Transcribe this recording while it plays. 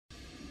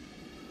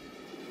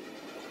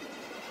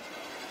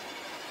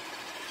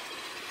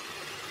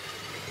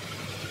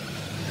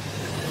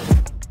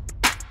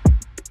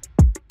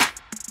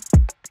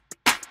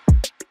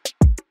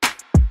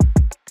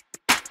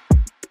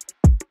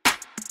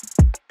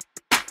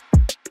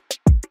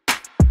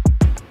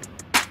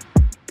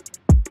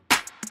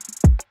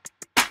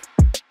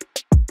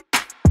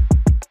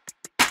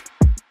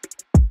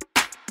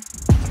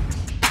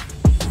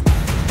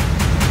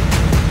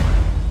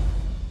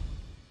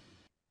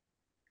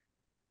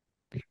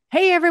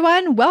Hey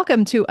everyone,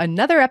 welcome to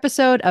another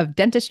episode of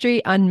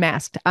Dentistry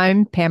Unmasked.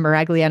 I'm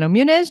Pamela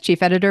Maragliano-Muniz,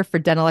 Chief Editor for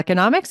Dental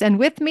Economics, and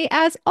with me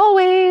as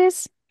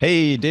always,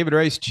 Hey, David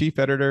Rice, Chief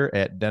Editor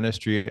at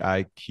Dentistry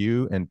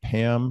IQ. And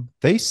Pam,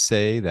 they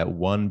say that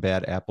one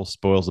bad apple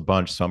spoils a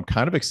bunch. So I'm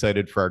kind of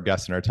excited for our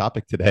guest and our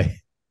topic today.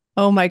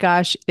 oh my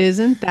gosh,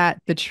 isn't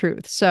that the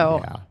truth?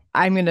 So Yeah.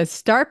 I'm going to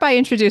start by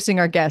introducing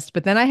our guest,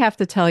 but then I have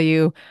to tell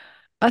you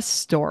a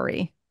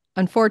story.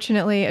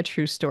 Unfortunately, a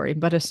true story,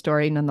 but a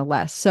story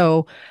nonetheless.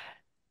 So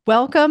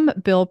welcome,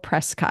 Bill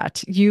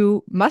Prescott.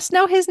 You must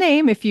know his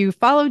name if you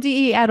follow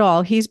DE at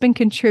all. He's been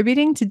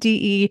contributing to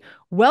DE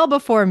well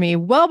before me,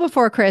 well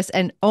before Chris,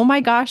 and oh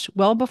my gosh,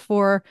 well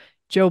before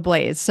Joe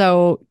Blaze.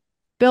 So,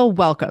 Bill,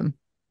 welcome.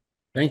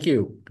 Thank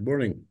you. Good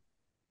morning.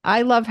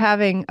 I love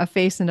having a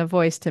face and a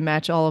voice to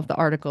match all of the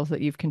articles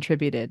that you've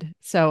contributed.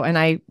 So,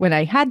 and when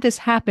I had this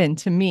happen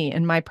to me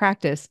in my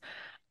practice,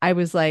 I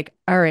was like,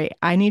 all right,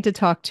 I need to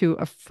talk to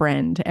a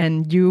friend,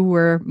 and you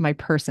were my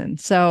person.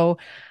 So,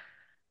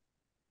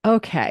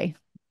 okay,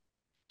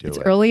 it's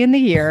Do it. early in the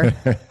year.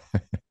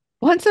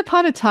 Once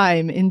upon a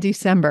time in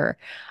December,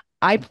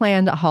 I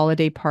planned a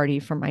holiday party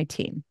for my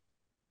team.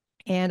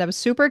 And I was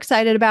super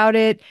excited about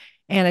it.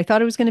 And I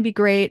thought it was going to be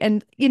great.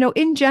 And,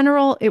 in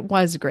general, it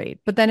was great,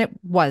 but then it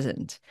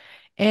wasn't.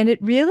 And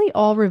it really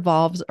all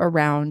revolves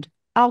around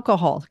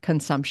alcohol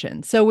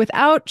consumption. So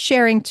without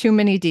sharing too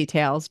many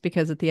details,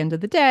 because at the end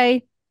of the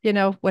day,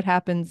 what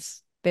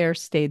happens there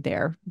stayed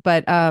there.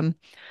 But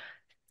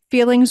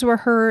feelings were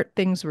hurt,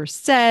 things were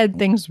said,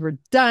 things were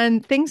done,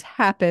 things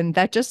happened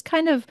that just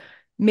kind of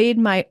made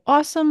my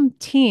awesome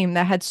team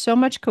that had so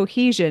much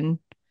cohesion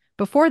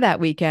before that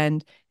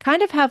weekend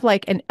kind of have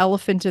like an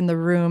elephant in the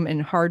room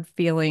and hard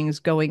feelings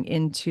going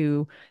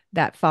into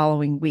that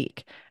following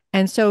week.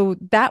 And so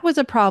that was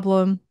a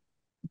problem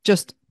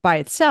just by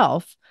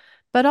itself.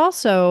 But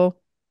also,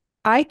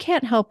 I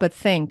can't help but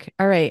think,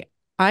 all right,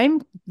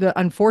 I'm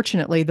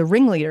unfortunately the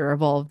ringleader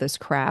of all of this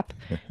crap.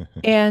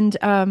 And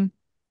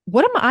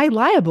what am I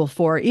liable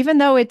for? Even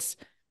though it's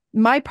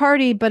my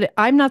party, but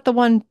I'm not the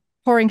one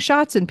pouring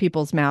shots in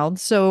people's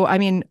mouths. So, I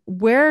mean,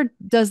 where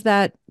does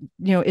that,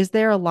 is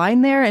there a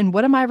line there? And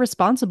what am I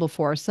responsible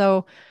for?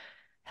 So,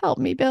 help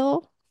me,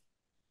 Bill.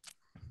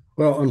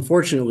 Well,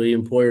 unfortunately,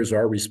 employers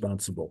are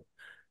responsible.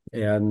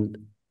 And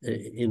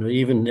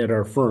even at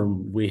our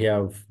firm, we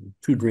have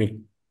two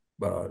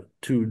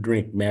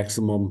drink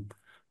maximum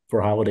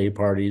for holiday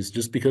parties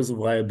just because of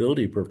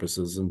liability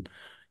purposes. And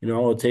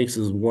all it takes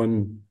is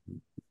one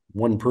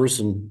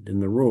person in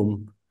the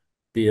room,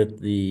 be it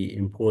the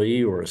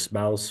employee or a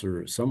spouse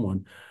or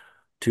someone,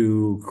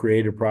 to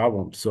create a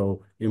problem.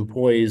 So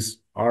employees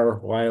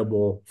are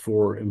liable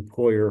for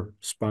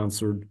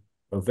employer-sponsored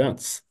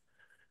events.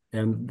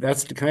 And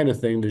that's the kind of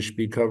thing that should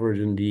be covered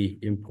in the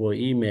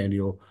employee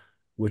manual,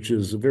 which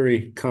is a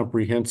very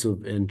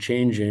comprehensive and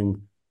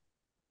changing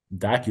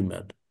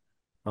document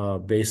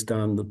based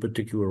on the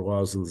particular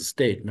laws of the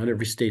state. Not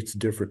every state's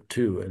different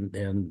too.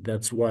 And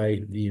that's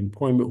why the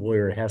employment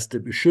lawyer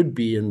should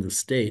be in the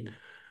state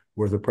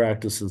where the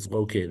practice is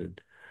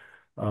located.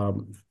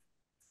 Um,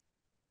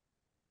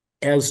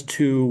 as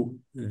to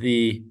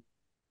the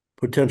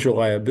potential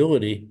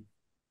liability,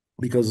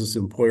 because it's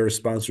an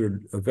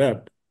employer-sponsored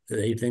event,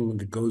 anything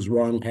that goes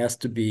wrong has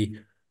to be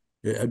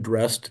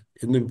addressed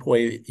in the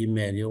employee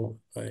manual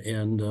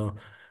and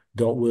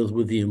dealt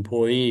with the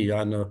employee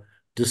on a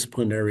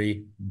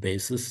disciplinary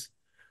basis.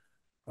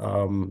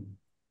 Um,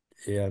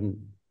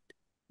 and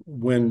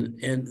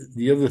and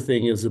the other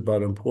thing is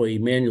about employee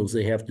manuals,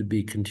 they have to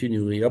be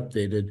continually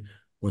updated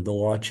when the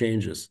law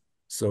changes.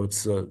 So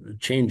it's a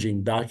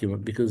changing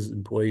document because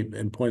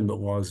employment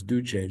laws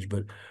do change,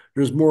 but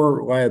there's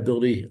more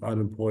liability on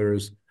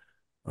employers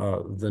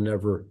than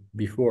ever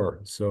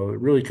before. So it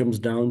really comes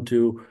down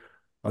to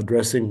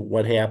addressing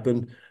what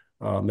happened,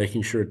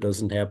 making sure it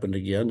doesn't happen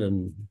again,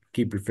 and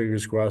keep your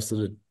fingers crossed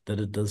that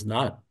it does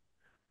not.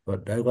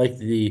 But I like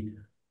the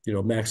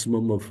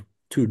maximum of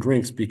two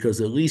drinks because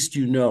at least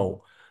you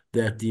know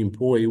that the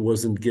employee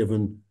wasn't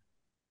given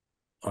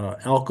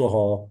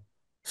alcohol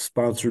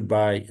sponsored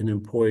by an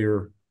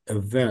employer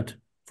event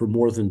for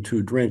more than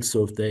two drinks.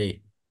 So if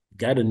they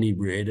got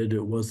inebriated,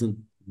 it wasn't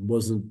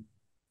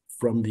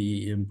from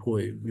the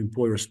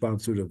employer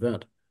sponsored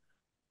event.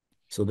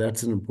 So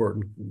that's an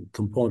important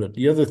component.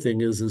 The other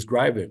thing is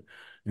driving,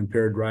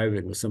 impaired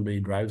driving. If somebody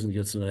drives and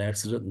gets in an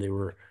accident and they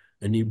were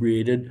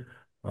inebriated,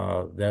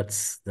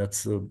 that's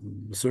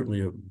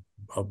certainly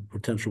a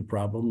potential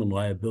problem and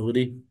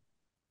liability.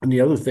 And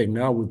the other thing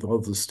now with all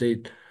the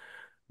state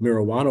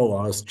marijuana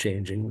laws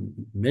changing,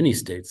 many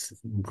states,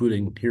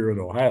 including here in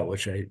Ohio,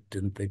 which I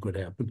didn't think would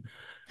happen,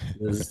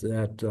 is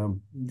that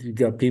you've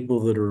got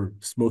people that are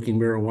smoking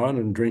marijuana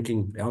and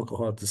drinking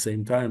alcohol at the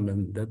same time,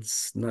 and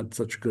that's not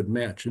such a good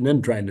match. And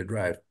then trying to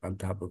drive on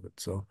top of it.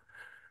 So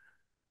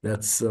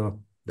that's uh,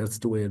 that's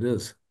the way it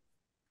is.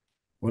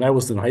 When I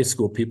was in high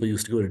school, people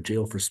used to go to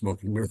jail for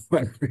smoking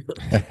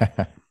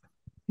marijuana.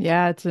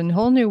 Yeah, it's a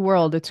whole new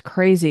world. It's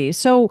crazy.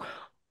 So,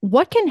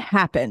 what can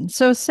happen?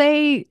 So,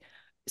 say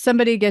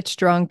somebody gets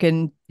drunk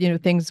and,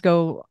 things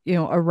go,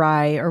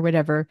 awry or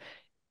whatever,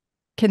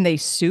 can they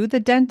sue the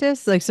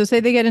dentist? Like, so say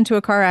they get into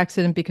a car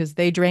accident because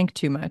they drank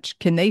too much.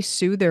 Can they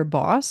sue their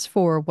boss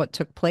for what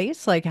took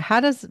place? Like,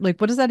 what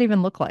does that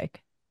even look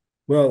like?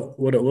 Well,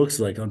 what it looks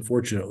like,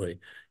 unfortunately,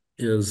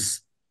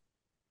 is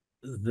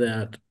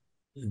that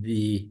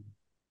the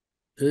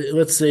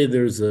let's say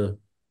there's a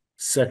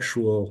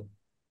sexual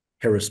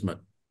harassment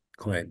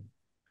claim.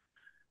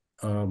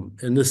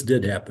 And this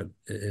did happen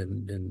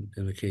in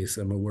the case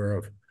I'm aware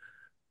of.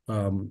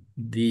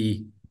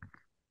 The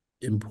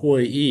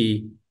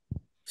employee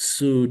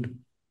sued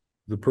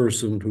the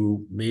person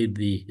who made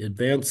the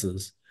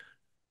advances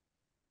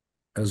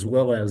as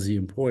well as the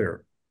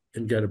employer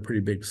and got a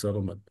pretty big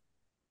settlement.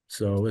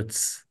 So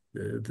it's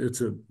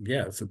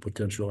a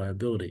potential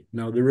liability.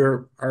 Now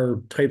there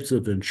are types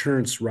of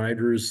insurance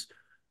riders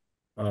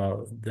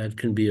that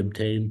can be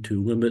obtained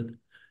to limit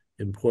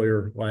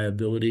employer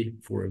liability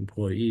for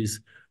employees,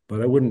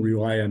 but I wouldn't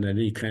rely on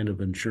any kind of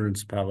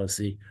insurance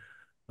policy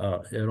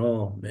at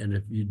all. And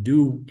if you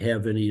do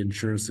have any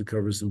insurance that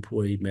covers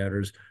employee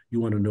matters, you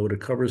want to know what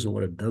it covers and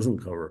what it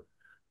doesn't cover,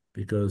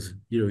 because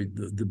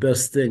the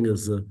best thing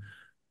is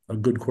a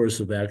good course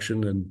of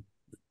action, and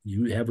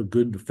you have a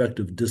good,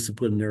 effective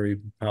disciplinary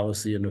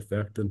policy in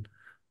effect, and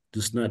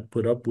just not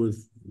put up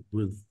with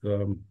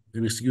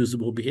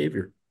inexcusable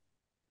behavior.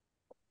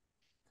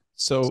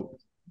 So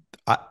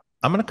I,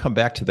 I'm going to come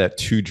back to that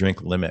 2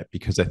 drink limit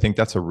because I think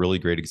that's a really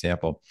great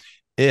example.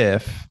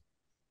 If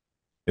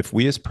if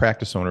we as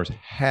practice owners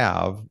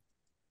have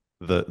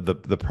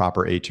the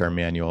proper HR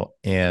manual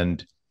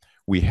and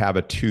we have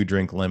a 2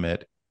 drink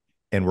limit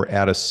and we're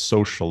at a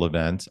social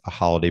event, a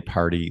holiday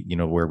party,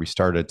 where we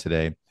started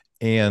today,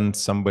 and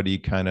somebody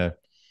kind of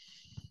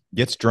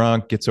gets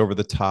drunk, gets over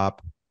the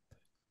top,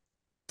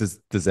 does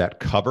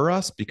that cover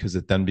us because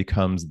it then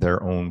becomes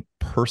their own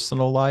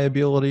personal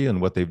liability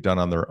and what they've done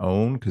on their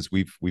own because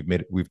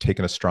we've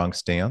taken a strong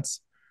stance?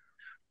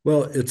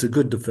 Well, it's a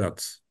good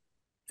defense.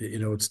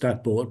 It's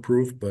not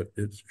bulletproof, but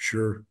it's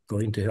sure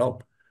going to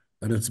help.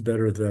 And it's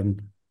better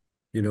than,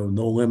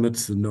 no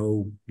limits and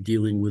no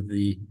dealing with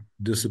the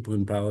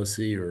discipline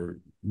policy or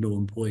no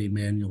employee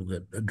manual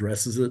that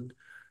addresses it.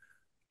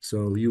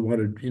 So you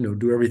want to,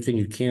 do everything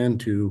you can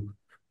to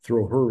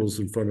throw hurdles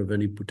in front of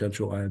any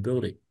potential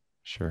liability.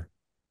 Sure.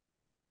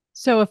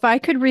 So if I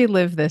could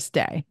relive this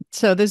day,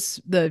 so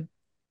the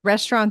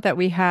restaurant that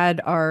we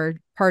had our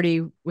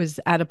party was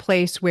at a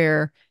place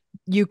where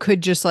you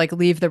could just like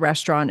leave the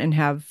restaurant and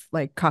have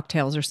like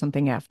cocktails or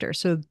something after.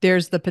 So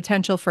there's the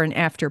potential for an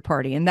after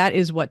party, and that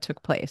is what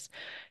took place.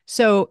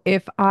 So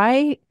if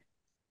I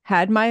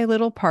had my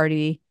little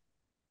party,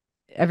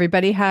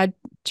 everybody had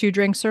 2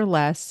 drinks or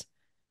less,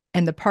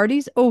 and the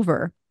party's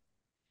over,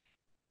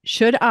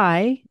 should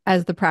I,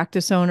 as the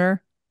practice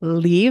owner,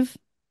 leave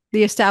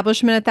the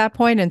establishment at that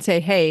point and say,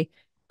 hey,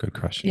 Good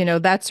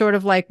question. that's sort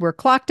of like we're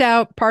clocked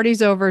out,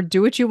 party's over,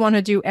 do what you want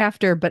to do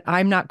after, but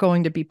I'm not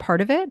going to be part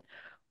of it?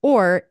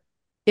 Or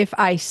if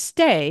I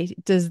stay,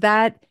 does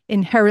that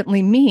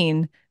inherently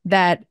mean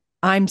that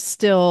I'm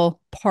still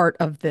part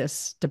of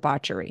this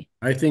debauchery?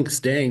 I think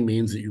staying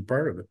means that you're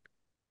part of it.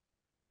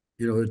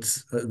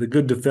 It's the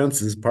good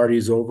defense is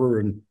party's over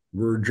and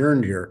we're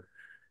adjourned here.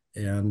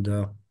 And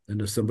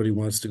if somebody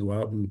wants to go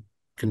out and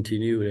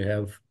continue to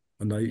have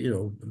a night,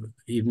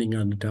 evening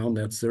on the town,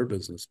 that's their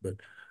business, but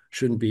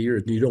shouldn't be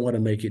yours. You don't want to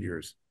make it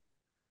yours.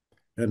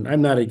 And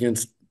I'm not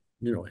against,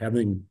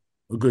 having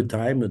a good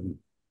time and,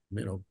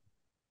 you know,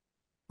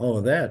 all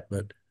of that,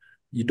 but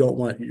you don't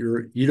want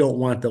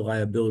the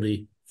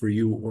liability for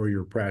you or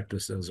your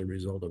practice as a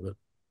result of it.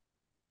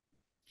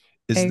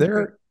 I Is agree.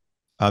 there,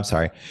 I'm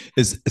sorry,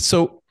 is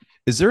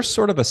there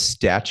sort of a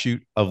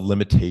statute of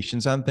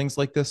limitations on things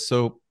like this?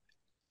 So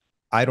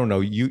I don't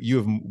know, you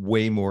have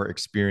way more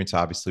experience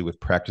obviously with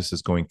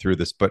practices going through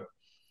this, but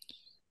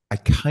I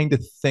kind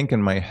of think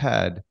in my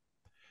head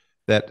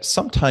that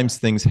sometimes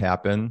things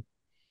happen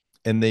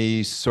and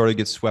they sort of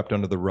get swept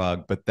under the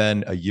rug, but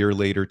then a year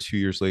later, 2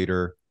 years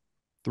later,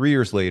 3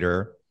 years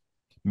later,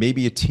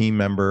 maybe a team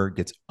member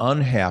gets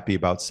unhappy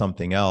about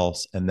something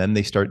else and then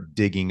they start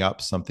digging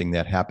up something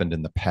that happened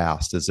in the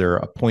past. Is there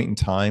a point in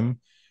time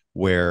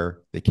where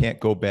they can't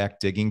go back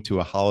digging to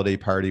a holiday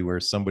party where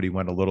somebody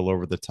went a little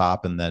over the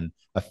top and then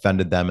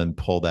offended them and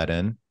pull that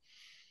in?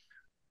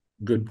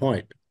 Good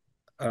point.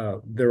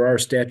 There are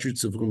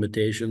statutes of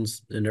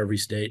limitations in every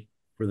state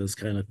for this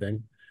kind of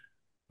thing.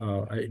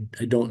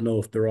 I don't know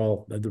if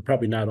they're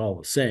probably not all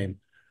the same.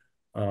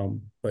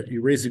 But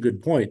you raise a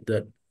good point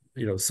that,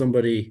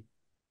 somebody,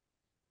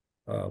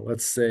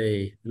 let's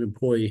say an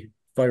employee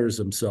fires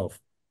himself,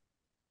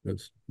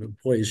 because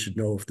employees should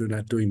know if they're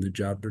not doing the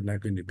job, they're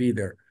not going to be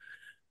there.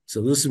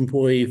 So this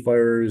employee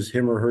fires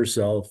him or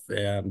herself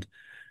and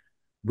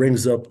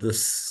brings up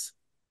this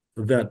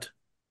event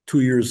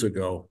 2 years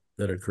ago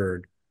that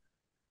occurred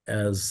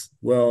as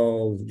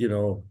well,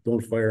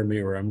 don't fire me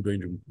or I'm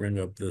going to bring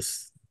up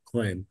this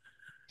claim.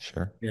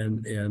 Sure.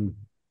 And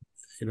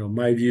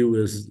my view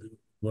is,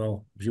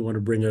 well, if you want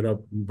to bring it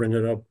up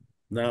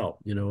now,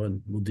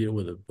 and we'll deal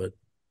with it. But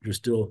you're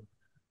still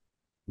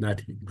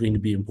not going to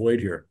be employed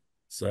here.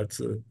 So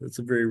that's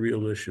a very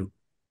real issue.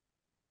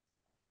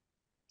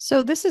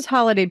 So this is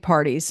holiday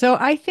parties. So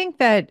I think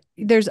that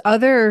there's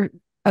other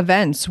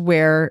events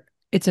where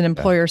it's an Yeah.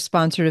 employer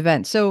sponsored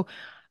event. So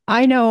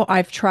I know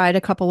I've tried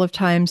a couple of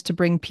times to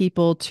bring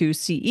people to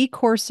CE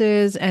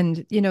courses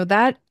and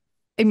that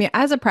I mean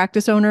as a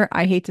practice owner,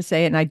 I hate to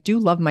say it and I do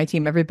love my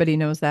team. Everybody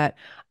knows that.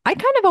 I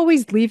kind of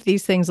always leave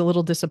these things a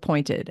little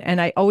disappointed and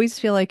I always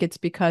feel like it's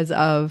because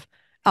of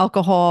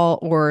alcohol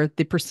or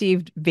the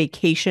perceived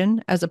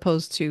vacation as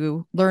opposed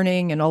to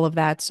learning and all of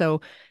that. So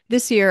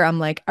this year I'm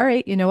like, all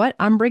right, you know what?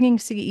 I'm bringing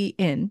CE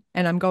in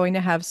and I'm going to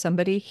have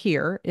somebody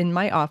here in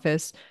my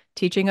office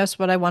teaching us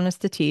what I want us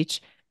to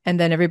teach. And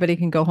then everybody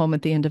can go home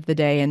at the end of the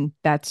day. And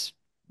that's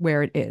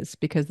where it is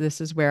because this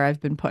is where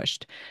I've been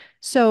pushed.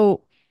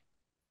 So,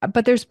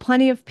 but there's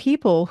plenty of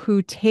people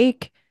who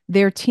take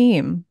their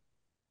team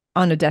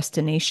on a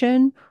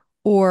destination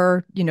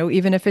or,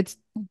 even if it's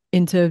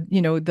into,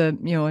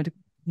 a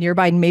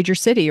nearby major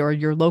city or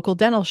your local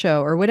dental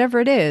show or whatever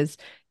it is,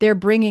 they're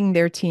bringing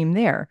their team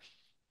there.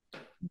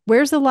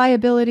 Where's the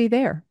liability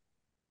there?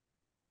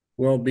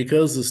 Well,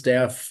 because the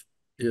staff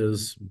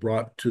is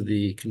brought to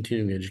the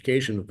continuing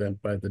education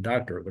event by the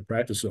doctor or the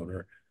practice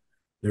owner,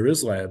 there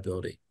is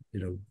liability.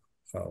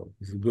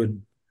 It's a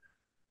good,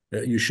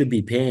 you should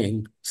be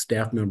paying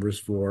staff members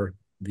for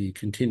the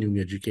continuing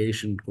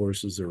education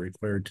courses they're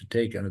required to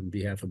take on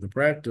behalf of the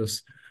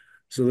practice.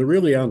 So they're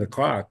really on the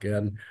clock.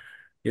 And,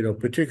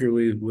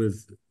 particularly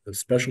with a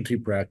specialty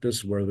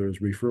practice where there's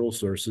referral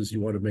sources,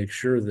 you want to make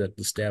sure that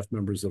the staff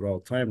members at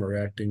all time are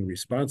acting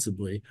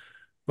responsibly.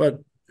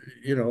 But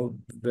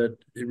that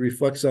it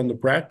reflects on the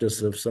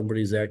practice if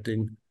somebody's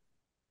acting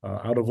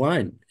out of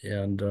line,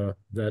 and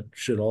that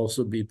should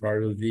also be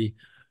part of the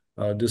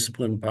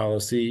discipline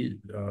policy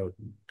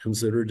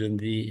considered in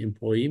the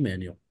employee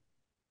manual.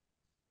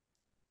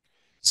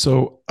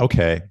 So,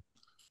 okay,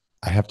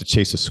 I have to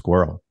chase a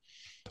squirrel.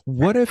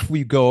 What if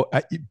we go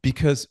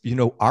because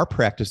our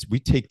practice, we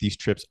take these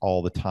trips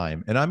all the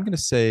time, and I'm going to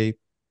say,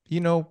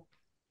 you know,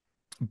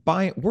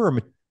 by we're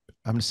I'm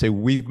going to say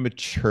we've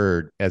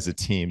matured as a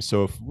team.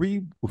 So if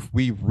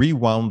we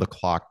rewound the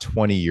clock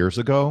 20 years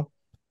ago,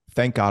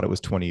 thank God it was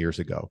 20 years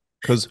ago.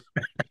 Because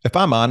if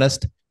I'm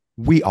honest,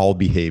 we all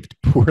behaved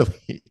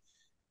poorly,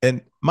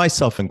 and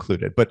myself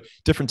included. But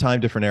different time,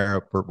 different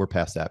era. We're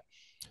past that.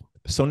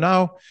 So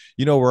now,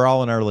 we're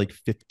all in our like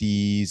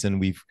 50s, and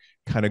we've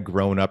kind of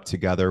grown up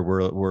together.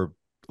 We're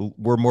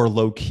more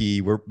low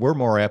key. We're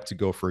more apt to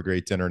go for a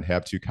great dinner and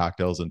have two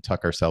cocktails and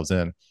tuck ourselves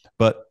in.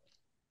 But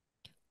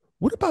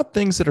what about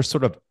things that are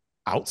sort of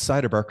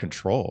outside of our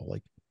control?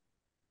 Like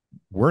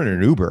we're in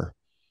an Uber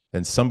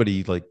and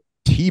somebody like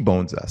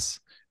T-bones us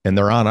and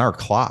they're on our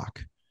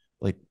clock.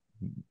 Like,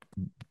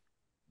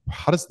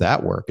 how does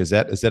that work? Is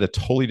that a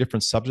totally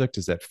different subject?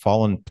 Does that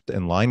fall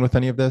in line with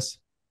any of this?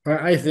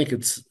 I think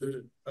it's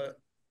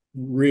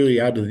really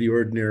out of the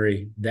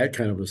ordinary, that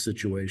kind of a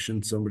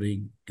situation.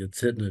 Somebody gets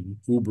hit in an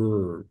Uber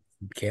or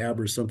cab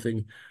or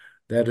something.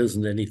 That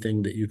isn't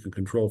anything that you can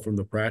control from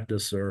the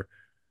practice or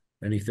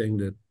anything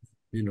that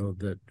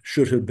that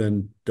should have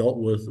been dealt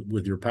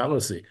with your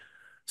policy.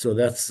 So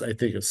that's, I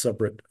think, a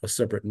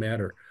separate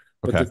matter.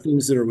 But the Okay.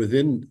 things that are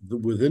within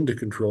the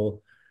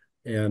control,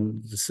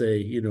 and to say,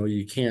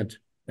 you can't,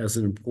 as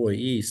an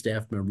employee,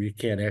 staff member, you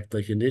can't act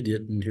like an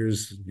idiot. And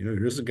here's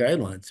the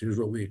guidelines. Here's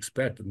what we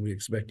expect, and we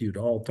expect you at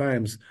all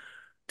times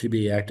to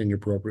be acting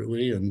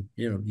appropriately. And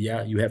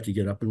yeah, you have to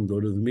get up and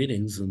go to the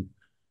meetings and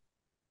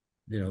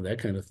that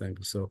kind of thing.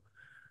 So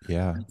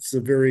Yeah. it's a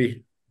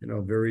very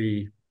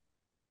very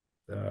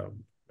uh,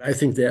 I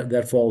think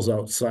that falls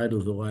outside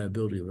of the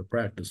liability of the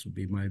practice, would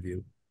be my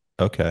view.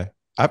 Okay.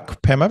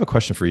 Pam, I have a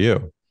question for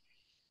you.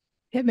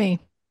 Hit me.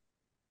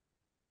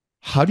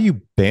 How do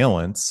you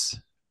balance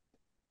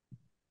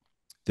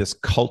this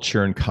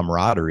culture and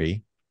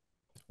camaraderie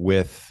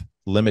with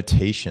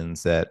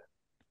limitations that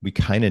we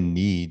kind of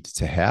need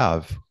to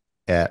have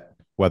at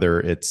whether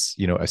it's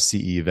a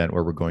CE event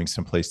where we're going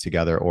someplace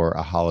together or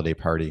a holiday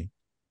party?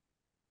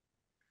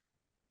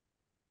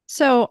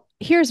 So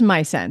here's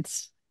my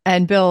sense.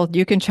 And Bill,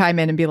 you can chime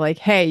in and be like,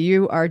 hey,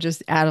 you are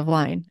just out of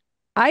line.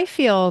 I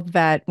feel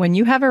that when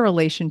you have a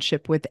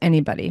relationship with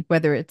anybody,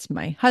 whether it's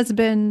my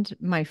husband,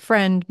 my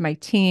friend, my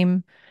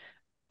team,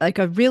 like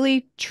a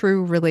really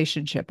true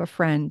relationship, a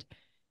friend,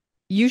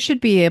 you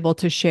should be able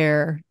to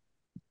share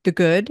the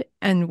good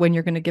and when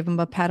you're going to give them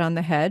a pat on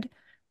the head,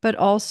 but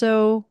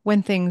also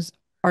when things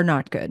are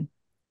not good.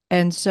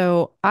 And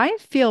so I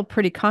feel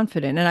pretty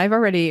confident, and I've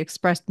already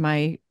expressed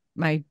my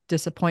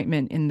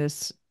disappointment in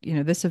this,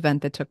 this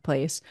event that took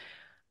place.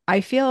 I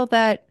feel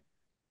that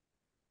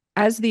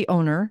as the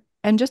owner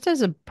and just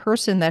as a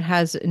person that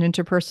has an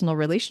interpersonal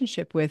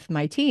relationship with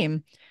my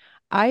team,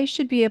 I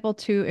should be able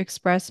to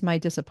express my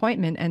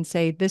disappointment and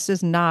say, this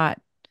is not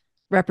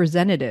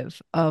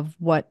representative of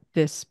what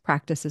this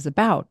practice is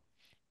about.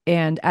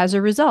 And as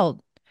a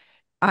result,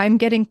 I'm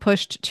getting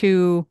pushed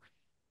to,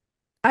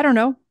 I don't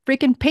know,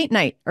 freaking paint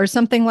night or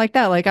something like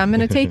that. Like, I'm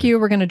going to take you,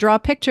 we're going to draw a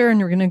picture and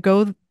we're going to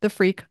go the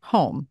freak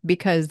home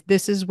because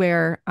this is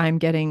where I'm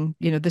getting,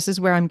 this is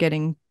where I'm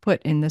getting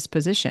put in this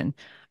position.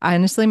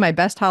 Honestly, my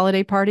best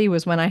holiday party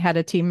was when I had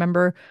a team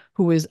member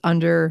who was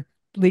under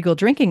legal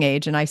drinking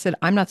age. And I said,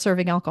 I'm not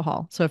serving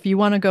alcohol. So if you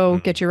want to go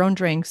get your own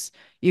drinks,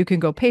 you can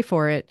go pay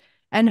for it.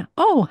 And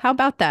oh, how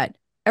about that?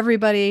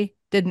 Everybody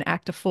didn't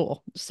act a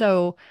fool.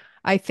 So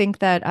I think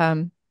that,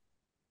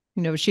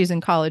 she's in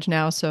college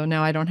now, so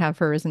now I don't have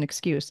her as an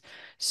excuse.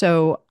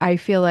 So I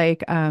feel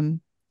like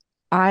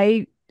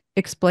I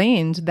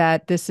explained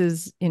that this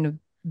is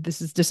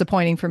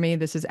disappointing for me.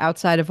 This is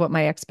outside of what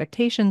my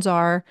expectations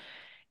are.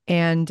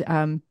 And,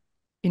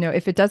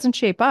 if it doesn't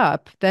shape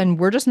up, then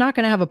we're just not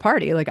going to have a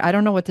party. Like, I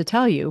don't know what to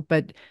tell you,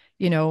 but,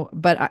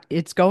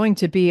 it's going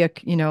to be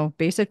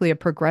basically a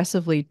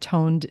progressively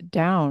toned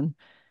down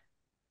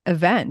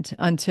event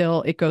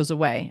until it goes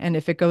away. And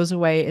if it goes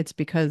away, it's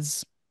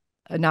because,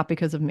 not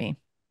because of me.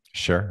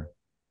 Sure.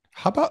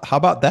 How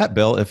about that,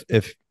 Bill?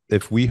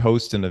 If we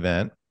host an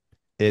event,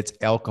 it's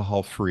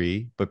alcohol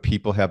free, but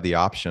people have the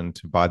option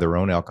to buy their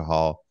own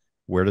alcohol.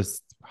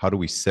 How do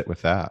we sit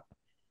with that?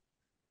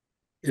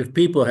 If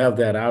people have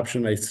that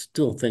option, I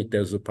still think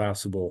there's a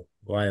possible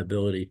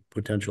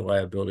potential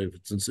liability if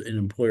it's an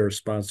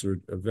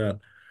employer-sponsored event.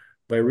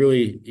 But I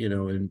really,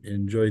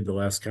 enjoyed the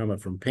last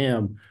comment from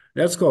Pam.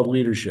 That's called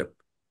leadership.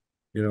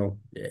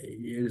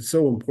 It's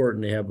so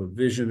important to have a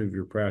vision of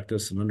your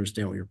practice and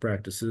understand what your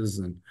practice is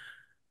and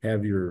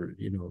have your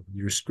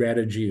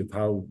strategy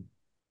of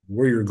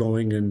where you're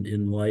going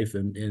in life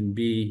and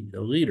be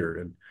a leader.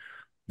 And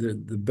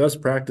the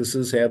best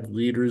practices have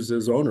leaders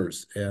as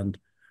owners, and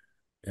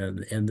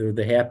they're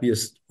the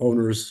happiest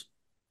owners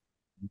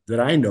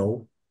that I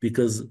know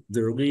because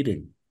they're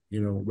leading,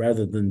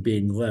 rather than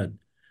being led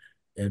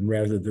and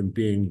rather than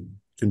being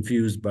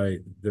confused by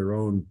their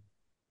own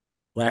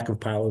lack of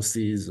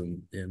policies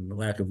and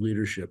lack of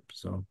leadership.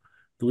 So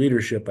the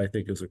leadership, I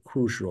think, is a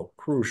crucial,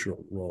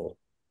 crucial role.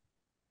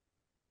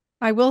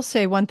 I will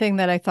say one thing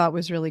that I thought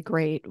was really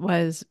great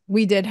was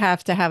we did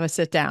have to have a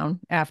sit down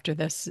after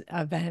this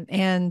event.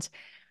 And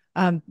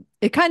um,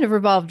 it kind of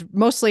revolved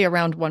mostly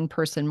around one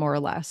person, more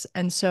or less.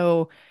 And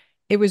so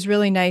it was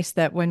really nice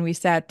that when we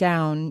sat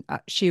down,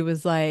 she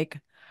was like,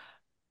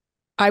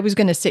 I was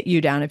going to sit you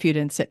down if you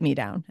didn't sit me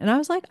down. And I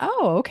was like,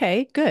 oh,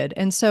 okay, good.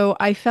 And so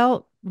I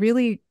felt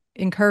really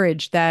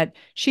encouraged that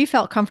she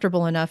felt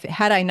comfortable enough.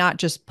 Had I not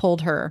just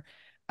pulled her,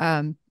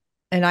 um,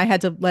 and I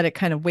had to let it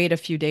kind of wait a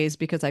few days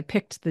because I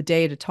picked the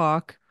day to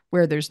talk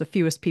where there's the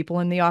fewest people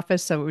in the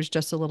office. So it was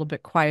just a little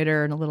bit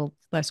quieter and a little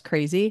less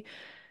crazy.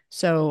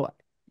 So,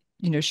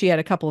 she had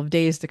a couple of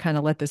days to kind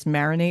of let this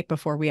marinate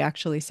before we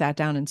actually sat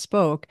down and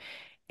spoke.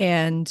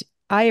 And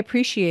I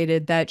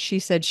appreciated that she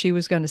said she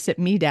was going to sit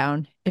me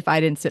down if I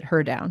didn't sit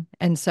her down.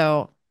 And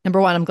so, number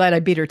one, I'm glad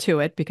I beat her to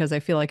it because I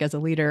feel like as a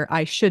leader,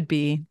 I should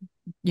be,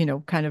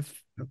 kind of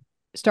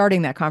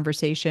starting that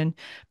conversation.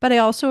 But I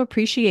also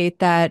appreciate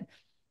that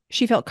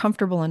she felt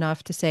comfortable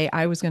enough to say,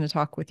 I was going to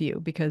talk with you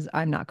because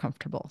I'm not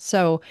comfortable.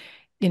 So,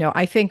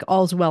 I think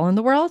all's well in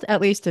the world, at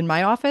least in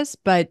my office,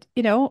 but,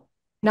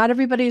 not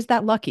everybody is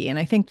that lucky. And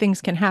I think things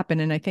can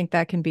happen. And I think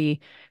that can be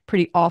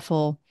pretty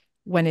awful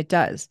when it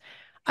does.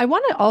 I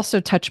want to also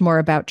touch more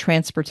about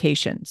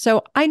transportation.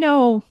 So I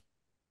know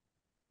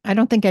I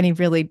don't think any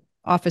really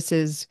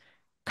offices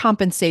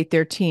compensate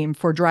their team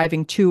for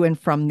driving to and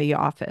from the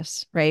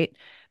office, right?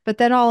 But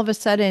then all of a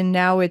sudden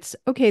now it's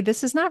okay,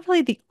 this is not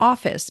really the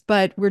office,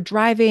 but we're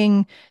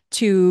driving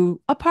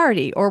to a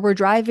party or we're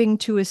driving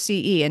to a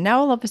CE. And now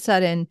all of a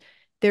sudden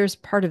there's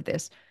part of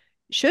this.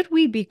 Should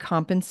we be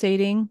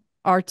compensating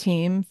our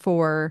team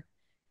for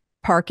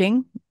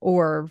parking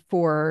or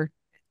for,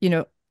 you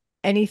know,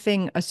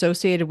 anything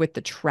associated with the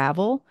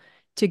travel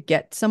to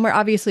get somewhere?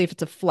 Obviously, if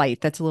it's a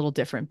flight, that's a little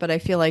different. But I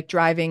feel like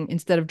driving,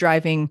 instead of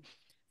driving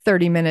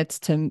 30 minutes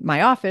to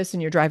my office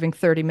and you're driving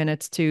 30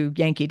 minutes to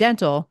Yankee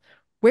Dental,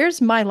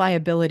 where's my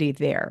liability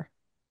there?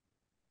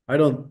 I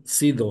don't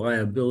see the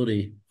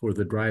liability for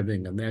the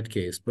driving in that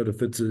case, but if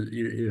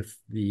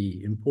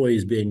the employee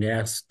is being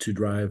asked to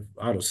drive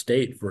out of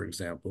state, for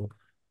example,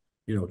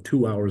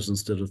 2 hours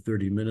instead of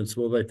 30 minutes,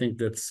 well, I think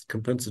that's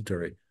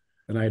compensatory.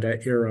 And I'd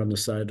err on the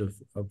side of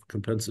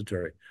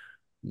compensatory.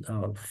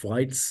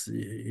 Flights,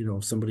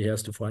 if somebody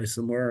has to fly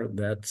somewhere,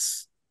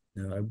 that's,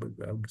 I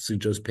would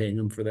suggest paying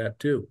them for that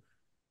too,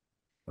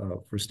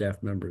 for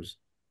staff members.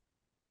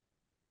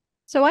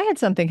 So I had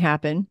something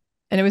happen,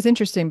 and it was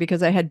interesting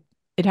because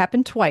it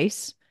happened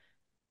twice,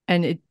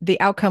 and the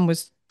outcome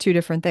was two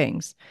different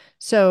things.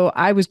 So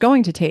I was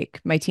going to take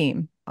my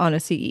team on a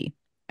CE,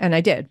 and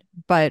I did,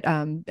 but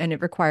and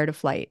it required a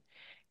flight.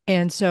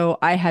 And so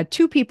I had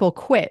two people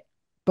quit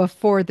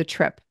before the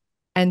trip.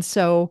 And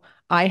so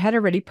I had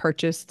already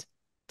purchased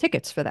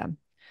tickets for them.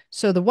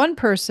 So the one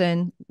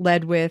person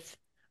led with,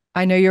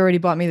 I know you already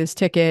bought me this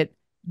ticket.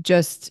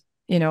 Just,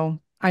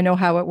 I know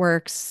how it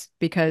works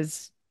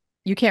because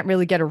you can't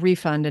really get a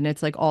refund and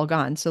it's like all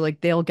gone. So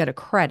like they'll get a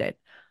credit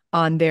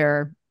on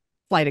their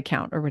flight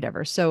account or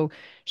whatever. So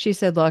she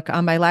said, look,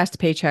 on my last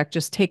paycheck,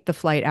 just take the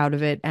flight out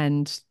of it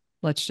and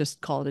let's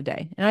just call it a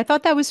day. And I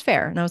thought that was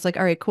fair. And I was like,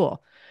 all right,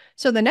 cool.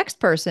 So the next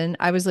person,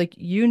 I was like,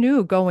 you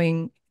knew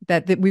going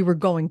that we were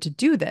going to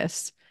do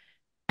this.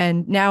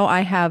 And now I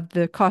have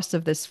the cost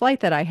of this flight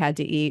that I had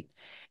to eat.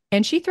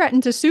 And she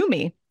threatened to sue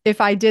me if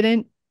I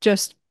didn't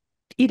just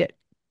eat it.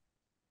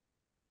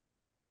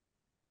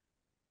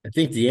 I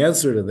think the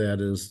answer to that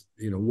is,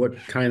 what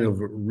kind of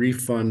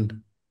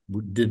refund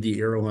did the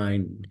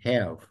airline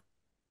have?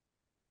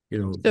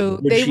 So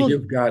Would she have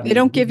they gotten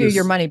don't give you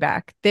your this? money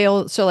back.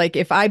 So like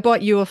if I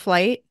bought you a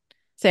flight,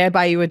 say I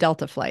buy you a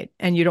Delta flight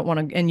and you don't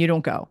want to, and you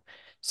don't go.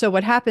 So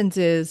what happens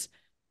is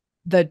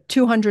the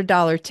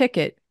 $200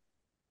 ticket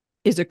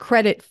is a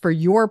credit for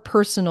your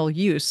personal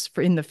use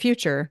for in the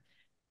future.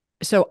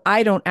 So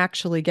I don't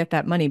actually get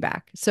that money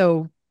back.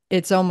 So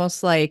it's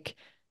almost like,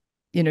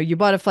 you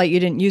bought a flight, you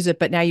didn't use it,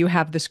 but now you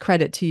have this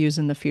credit to use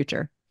in the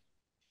future.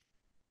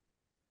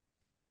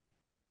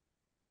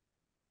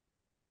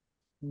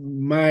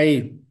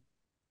 My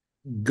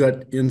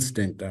gut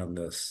instinct on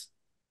this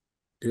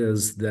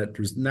is that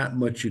there's not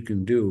much you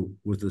can do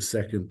with a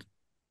second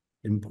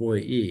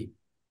employee,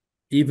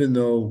 even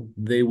though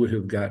they would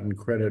have gotten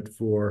credit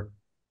for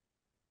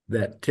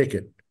that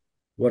ticket.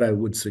 What I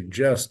would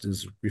suggest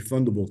is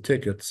refundable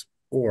tickets,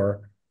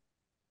 or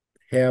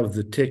have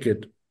the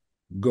ticket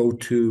go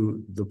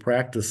to the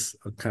practice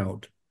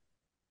account,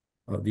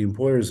 the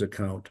employer's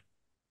account.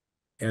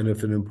 And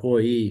if an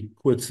employee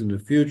quits in the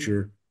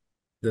future,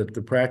 that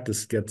the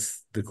practice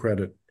gets the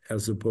credit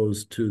as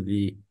opposed to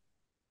the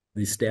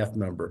staff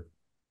member.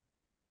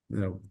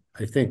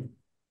 I think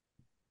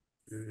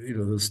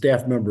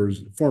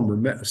the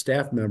former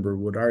staff member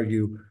would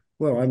argue,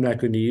 well, I'm not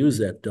going to use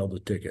that Delta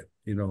ticket.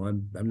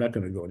 I'm not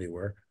going to go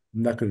anywhere.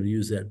 I'm not going to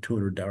use that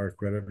 $200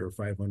 credit or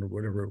 500,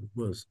 whatever it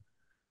was.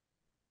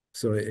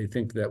 So I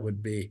think that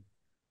would be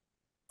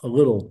a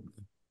little.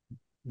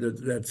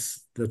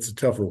 That's a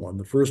tougher one.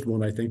 The first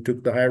one I think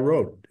took the high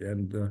road,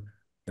 and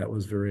that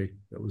was very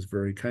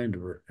kind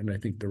of her, and I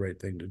think the right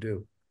thing to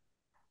do.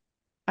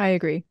 I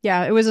agree.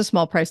 Yeah, it was a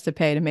small price to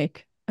pay to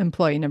make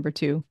employee number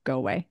two go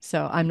away.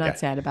 So I'm not Yeah.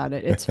 sad about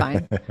it. It's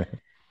fine.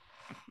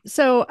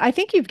 So I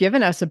think you've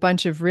given us a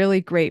bunch of really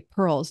great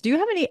pearls. Do you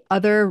have any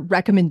other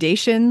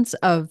recommendations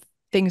of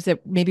things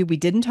that maybe we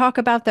didn't talk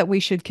about that we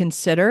should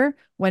consider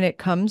when it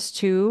comes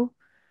to,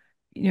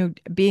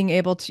 being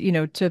able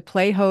to, to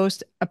play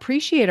host,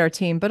 appreciate our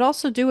team, but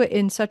also do it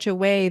in such a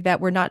way that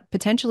we're not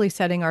potentially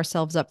setting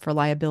ourselves up for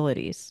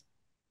liabilities?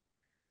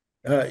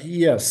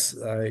 Yes,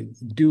 I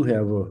do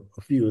have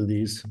a few of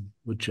these,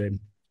 which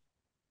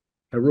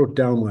I wrote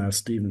down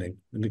last evening,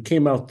 and it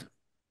came out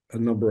a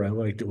number I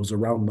liked. It was a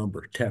round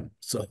number, 10.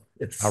 So All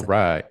it's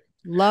right.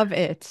 Love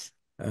it.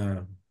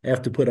 I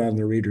have to put on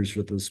the readers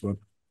for this one.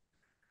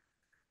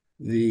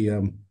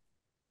 The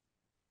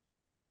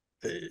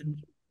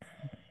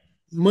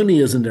money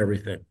isn't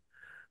everything,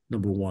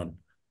 number one,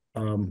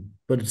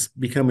 but it's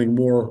becoming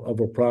more of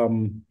a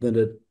problem than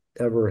it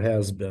ever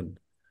has been.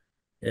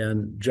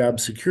 And job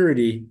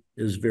security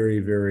is very,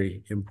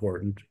 very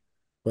important,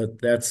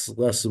 but that's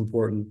less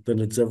important than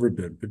it's ever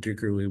been,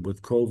 particularly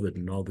with COVID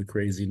and all the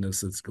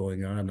craziness that's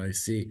going on. I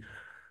see,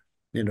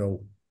 you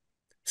know,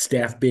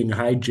 staff being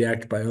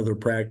hijacked by other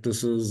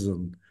practices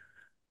and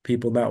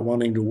people not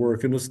wanting to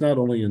work. And it's not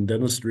only in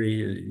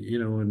dentistry,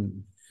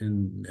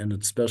 and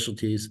its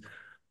specialties,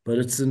 but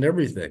it's in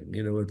everything.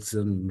 It's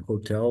in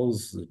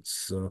hotels.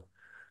 It's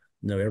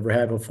ever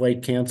have a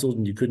flight canceled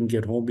and you couldn't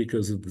get home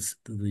because of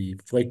the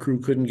flight crew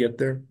couldn't get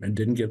there and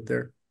didn't get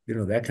there.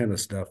 That kind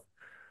of stuff.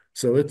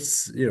 So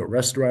it's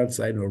restaurants.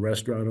 I know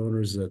restaurant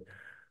owners that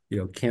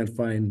can't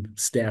find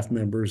staff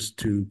members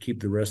to keep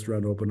the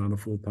restaurant open on a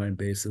full-time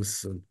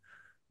basis. And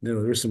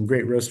there's some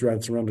great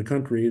restaurants around the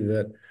country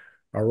that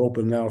are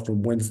open now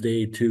from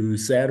Wednesday to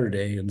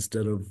Saturday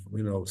instead of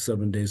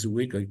 7 days a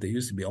week like they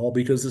used to be, all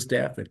because of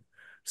staffing.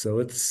 So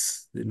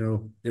it's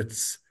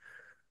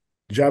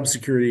job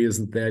security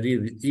isn't that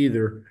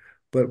either.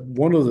 But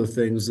one of the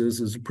things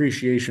is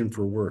appreciation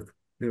for work.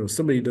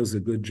 Somebody does a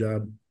good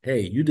job.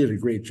 Hey, you did a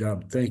great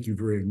job. Thank you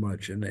very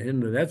much.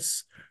 And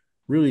that's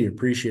really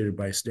appreciated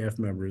by staff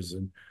members.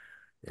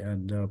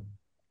 And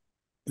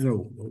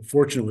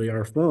fortunately,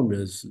 our firm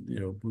is,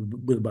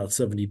 with about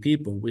 70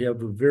 people, we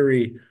have a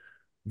very,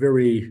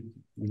 very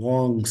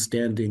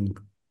long-standing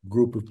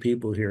group of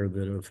people here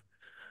that have,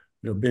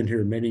 been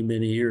here many,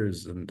 many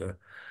years. And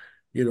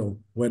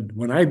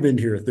when I've been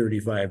here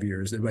 35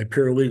 years, and my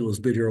paralegal has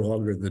been here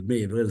longer than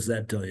me, what does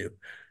that tell you?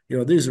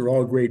 These are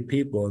all great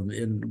people,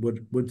 and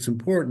what's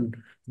important,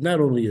 not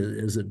only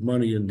is it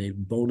money and the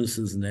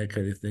bonuses and that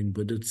kind of thing,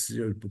 but it's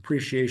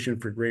appreciation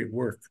for great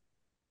work,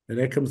 and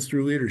that comes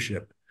through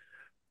leadership.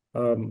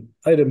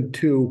 Item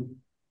two,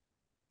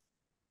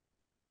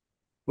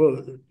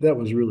 well, that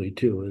was really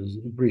two, is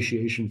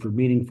appreciation for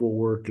meaningful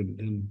work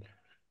and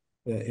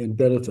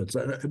benefits.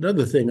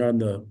 Another thing on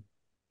the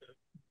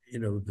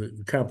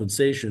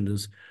compensation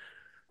is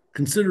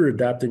consider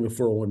adopting a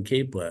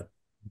 401k plan.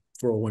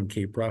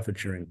 401k profit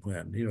sharing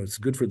plan. It's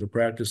good for the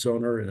practice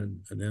owner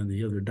and then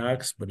the other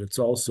docs, but it's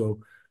also,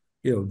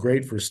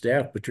 great for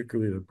staff,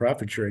 particularly the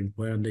profit sharing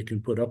plan. They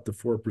can put up to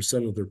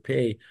 4% of their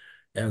pay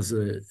as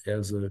a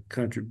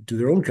to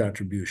their own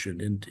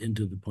contribution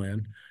into the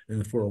plan, in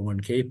the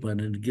 401k plan,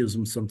 and it gives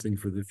them something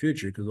for the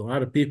future, because a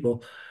lot of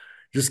people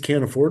just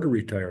can't afford to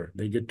retire.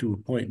 They get to a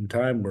point in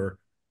time where,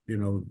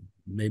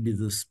 maybe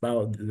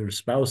their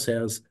spouse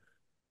has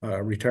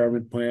a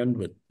retirement plan,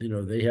 but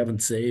they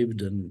haven't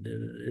saved, and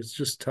it's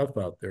just tough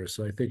out there.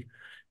 So I think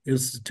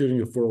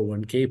instituting a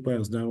 401k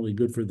plan is not only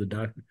good for the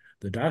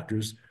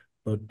doctors,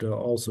 but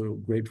also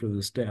great for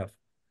the staff.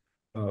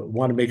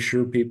 Want to make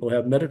sure people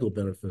have medical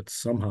benefits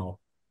somehow.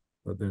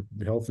 That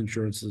health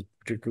insurance is,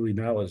 particularly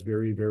now, is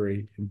very,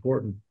 very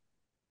important.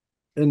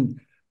 And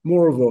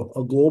more of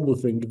a global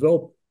thing.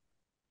 Develop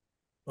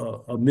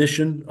a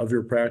mission of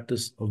your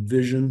practice, a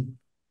vision.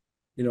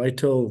 I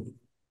tell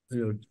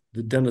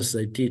the dentists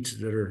I teach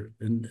that are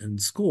in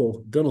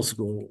school, dental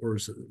school or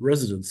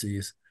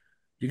residencies,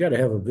 you got to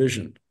have a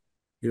vision.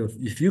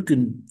 If you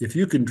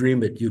can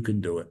dream it, you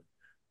can do it.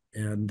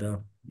 And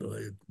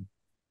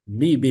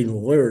me being a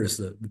lawyer is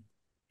the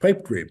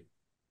pipe dream.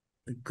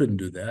 I couldn't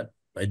do that.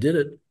 I did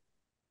it,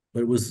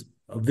 but it was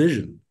a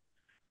vision.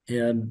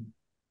 And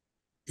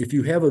if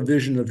you have a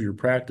vision of your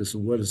practice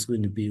and what it's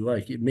going to be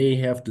like, it may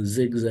have to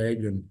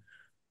zigzag and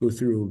go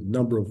through a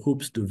number of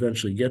hoops to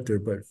eventually get there.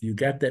 But if you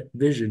got that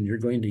vision, you're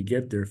going to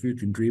get there. If you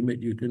can dream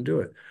it, you can do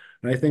it.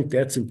 And I think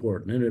that's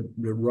important, and it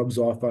rubs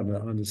off on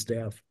the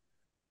staff.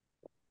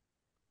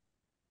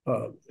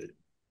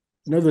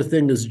 Another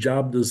thing is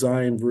job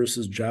design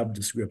versus job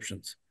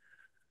descriptions.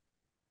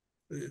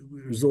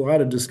 There's a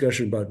lot of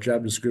discussion about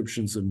job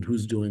descriptions and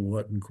who's doing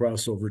what and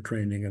crossover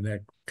training and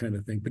that kind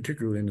of thing,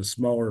 particularly in the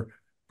smaller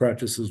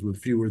practices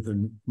with fewer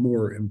than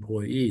more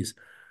employees.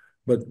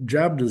 But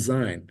job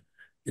design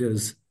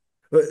is,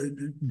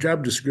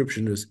 job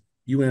description is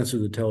you answer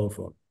the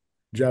telephone.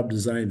 Job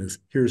design is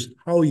here's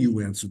how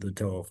you answer the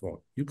telephone.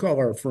 You call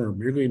our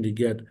firm, you're going to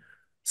get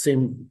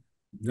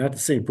not the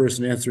same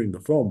person answering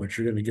the phone, but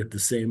you're going to get the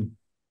same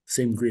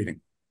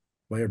greeting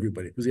by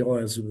everybody, because they all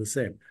answer the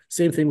same.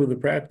 Same thing with the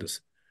practice.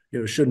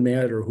 It shouldn't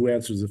matter who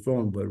answers the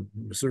phone, but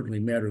it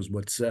certainly matters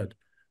what's said,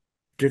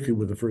 particularly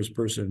with the first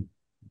person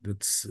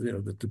that's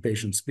that the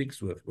patient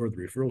speaks with, or the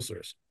referral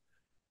source.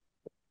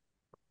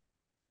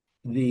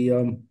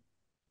 The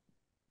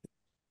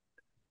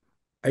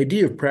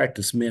idea of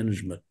practice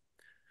management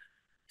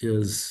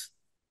is,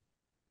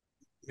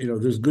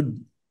 there's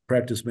good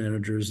practice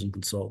managers and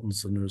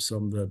consultants, and there's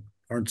some that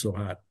aren't so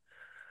hot,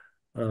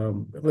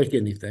 like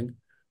anything.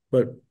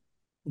 But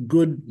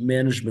good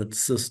management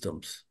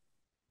systems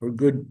or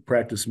good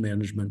practice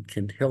management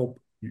can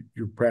help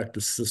your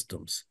practice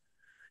systems.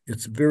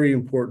 It's very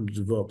important to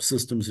develop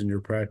systems in your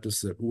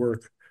practice that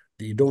work,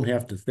 that you don't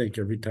have to think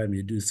every time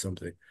you do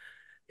something.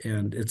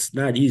 And it's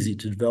not easy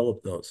to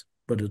develop those,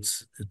 but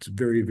it's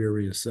very,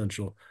 very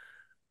essential.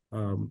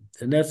 And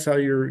that's how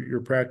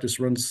your practice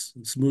runs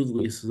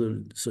smoothly,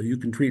 so you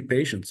can treat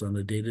patients on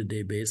a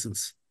day-to-day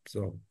basis.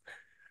 So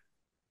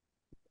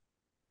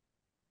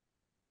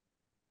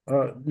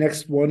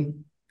next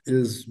one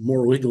is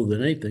more legal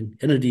than anything: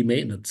 entity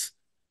maintenance.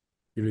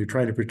 You're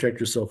trying to protect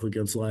yourself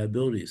against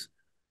liabilities.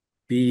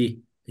 Be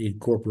a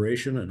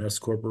corporation, an S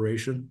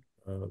corporation.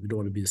 We don't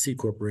want to be a C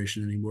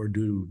corporation anymore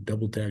due to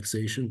double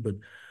taxation, but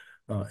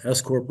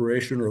S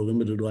corporation or a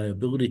limited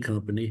liability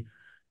company,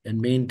 and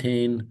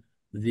maintain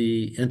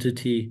the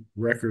entity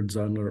records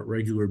on a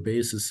regular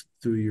basis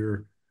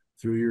through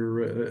your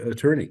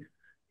attorney.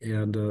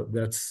 And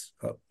that's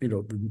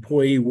the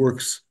employee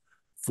works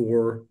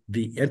for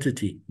the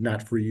entity,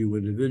 not for you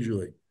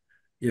individually.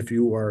 If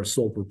you are a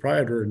sole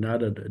proprietor,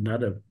 not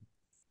a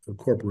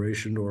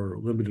corporation or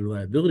limited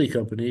liability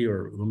company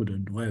or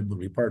limited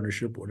liability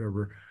partnership,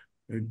 whatever,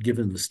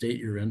 given the state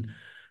you're in,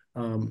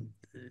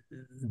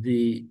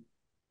 the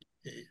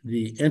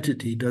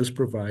entity does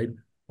provide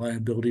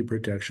liability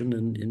protection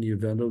in the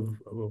event of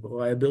a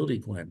liability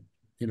claim.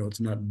 It's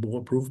not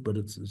bulletproof, but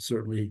it's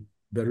certainly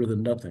better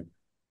than nothing.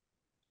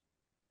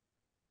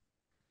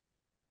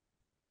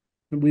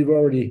 And we've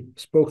already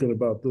spoken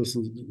about this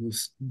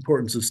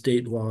importance of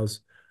state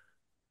laws.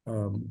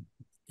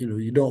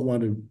 You don't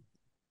want to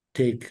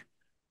take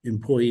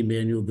employee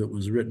manual that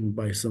was written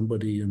by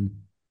somebody in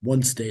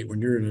one state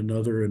when you're in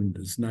another, and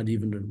it's not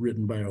even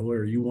written by a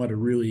lawyer. You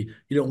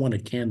don't want a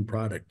canned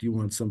product. You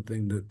want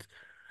something that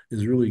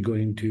is really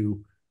going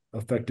to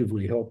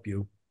effectively help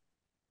you.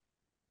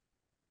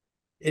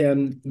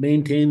 And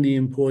maintain the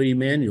employee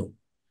manual.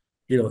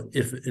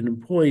 If an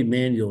employee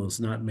manual is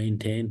not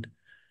maintained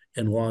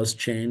and laws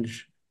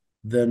change,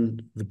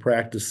 then the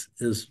practice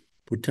is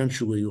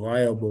potentially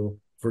liable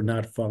for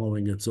not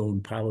following its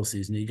own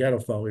policies. And you got to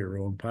follow your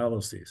own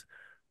policies.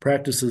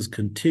 Practices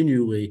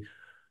continually,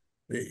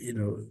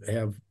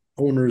 have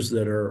owners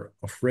that are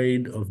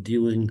afraid of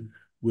dealing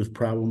with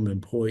problem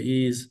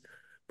employees.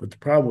 But the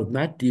problem with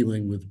not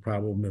dealing with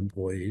problem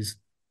employees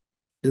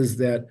is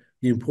that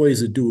the employees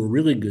that do a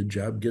really good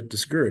job get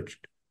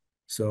discouraged.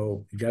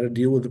 So you got to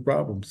deal with the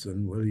problems,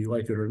 and whether you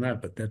like it or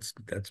not, but that's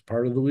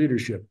part of the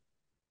leadership.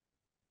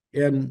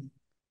 And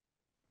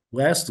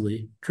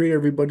lastly, treat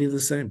everybody the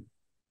same.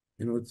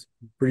 It's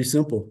pretty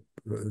simple.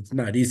 It's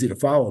not easy to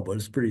follow, but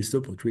it's pretty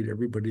simple. Treat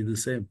everybody the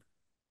same.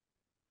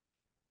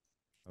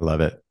 I love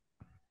it.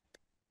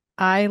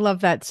 I love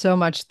that so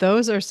much.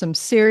 Those are some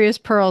serious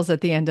pearls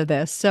at the end of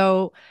this.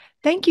 So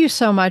thank you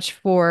so much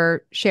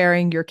for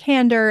sharing your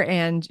candor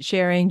and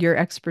sharing your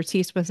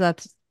expertise with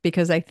us,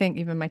 because I think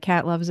even my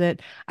cat loves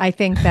it. I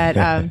think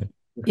that,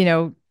 you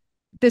know,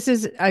 this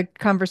is a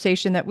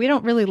conversation that we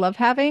don't really love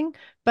having,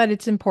 but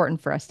it's important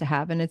for us to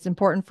have. And it's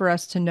important for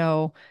us to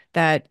know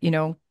that,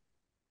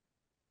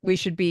 we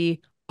should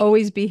be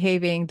always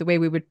behaving the way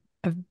we would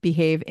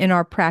behave in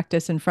our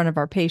practice in front of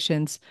our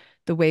patients,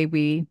 the way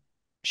we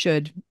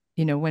should,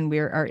 when we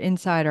are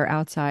inside or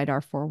outside our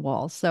four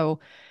walls.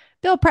 So,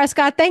 Bill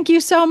Prescott, thank you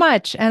so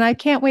much. And I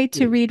can't wait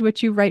to read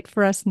what you write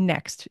for us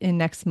next in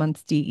next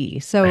month's DE.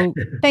 So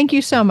thank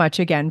you so much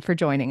again for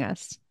joining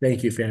us.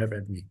 Thank you for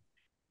having me.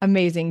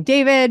 Amazing.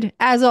 David,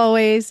 as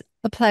always,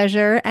 a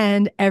pleasure.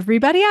 And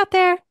everybody out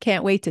there,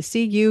 can't wait to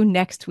see you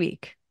next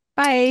week.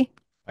 Bye.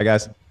 Bye,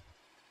 guys.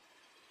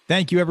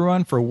 Thank you,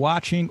 everyone, for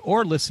watching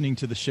or listening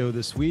to the show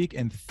this week.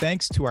 And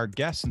thanks to our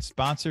guests and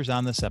sponsors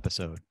on this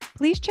episode.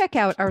 Please check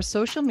out our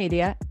social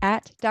media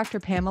at Dr.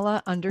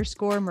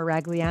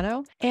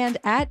 Pamela_Maragliano and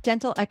at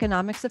Dental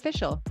Economics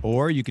Official.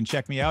 Or you can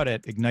check me out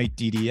at Ignite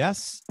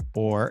DDS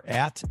or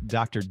at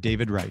Dr.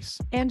 David Rice.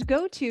 And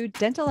go to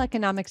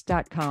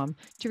dentaleconomics.com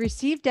to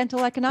receive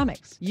dental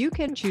economics. You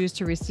can choose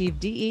to receive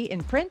DE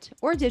in print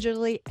or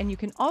digitally, and you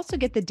can also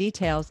get the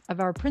details of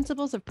our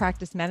Principles of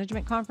Practice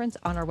Management conference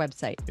on our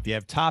website. If you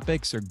have topics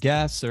or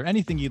guests or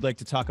anything you'd like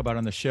to talk about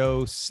on the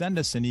show, send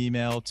us an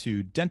email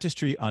to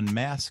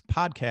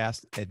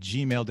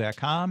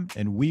dentistryunmaskpodcast@gmail.com,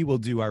 and we will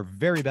do our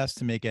very best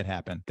to make it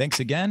happen. Thanks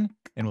again,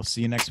 and we'll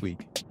see you next week.